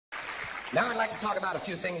Now I'd like to talk about a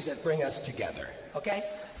few things that bring us together, okay?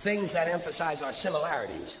 Things that emphasize our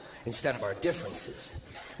similarities instead of our differences,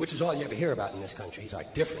 which is all you ever hear about in this country, is our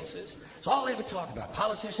differences. It's all they ever talk about.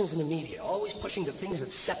 Politicians and the media, always pushing the things that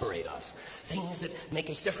separate us, things that make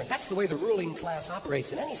us different. That's the way the ruling class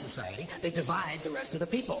operates in any society. They divide the rest of the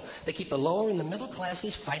people. They keep the lower and the middle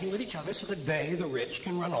classes fighting with each other so that they, the rich,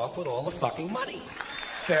 can run off with all the fucking money.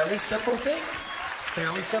 Fairly simple thing.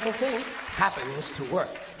 Fairly simple thing happens to work.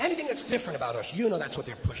 Anything that's different about us, you know that's what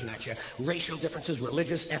they're pushing at you. Racial differences,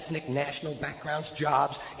 religious, ethnic, national backgrounds,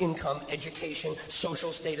 jobs, income, education,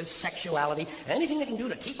 social status, sexuality, anything they can do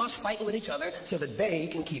to keep us fighting with each other so that they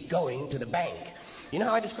can keep going to the bank. You know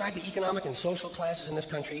how I describe the economic and social classes in this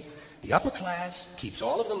country? The upper class keeps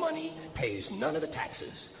all of the money, pays none of the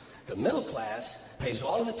taxes. The middle class pays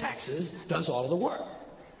all of the taxes, does all of the work.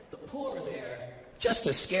 The poor are there just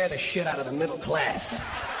to scare the shit out of the middle class.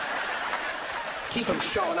 Keep them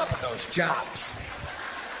showing up at those jobs.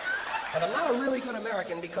 And I'm not a really good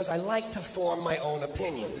American because I like to form my own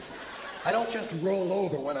opinions. I don't just roll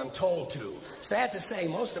over when I'm told to. Sad to say,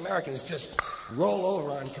 most Americans just roll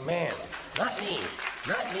over on command. Not me.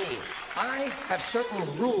 Not me. I have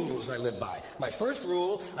certain rules I live by. My first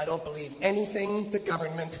rule, I don't believe anything the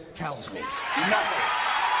government tells me. Nothing.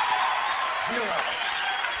 Zero.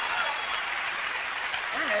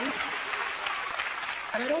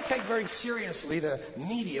 And I don't take very seriously the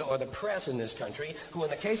media or the press in this country, who in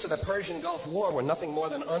the case of the Persian Gulf War were nothing more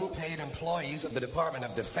than unpaid employees of the Department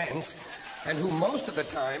of Defense, and who most of the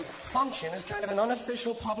time function as kind of an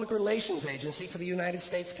unofficial public relations agency for the United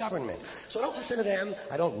States government. So don't listen to them.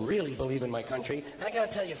 I don't really believe in my country. And I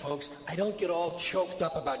gotta tell you folks, I don't get all choked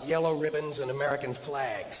up about yellow ribbons and American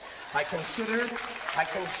flags. I consider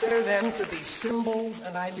them to be symbols,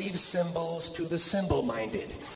 and I leave symbols to the symbol-minded.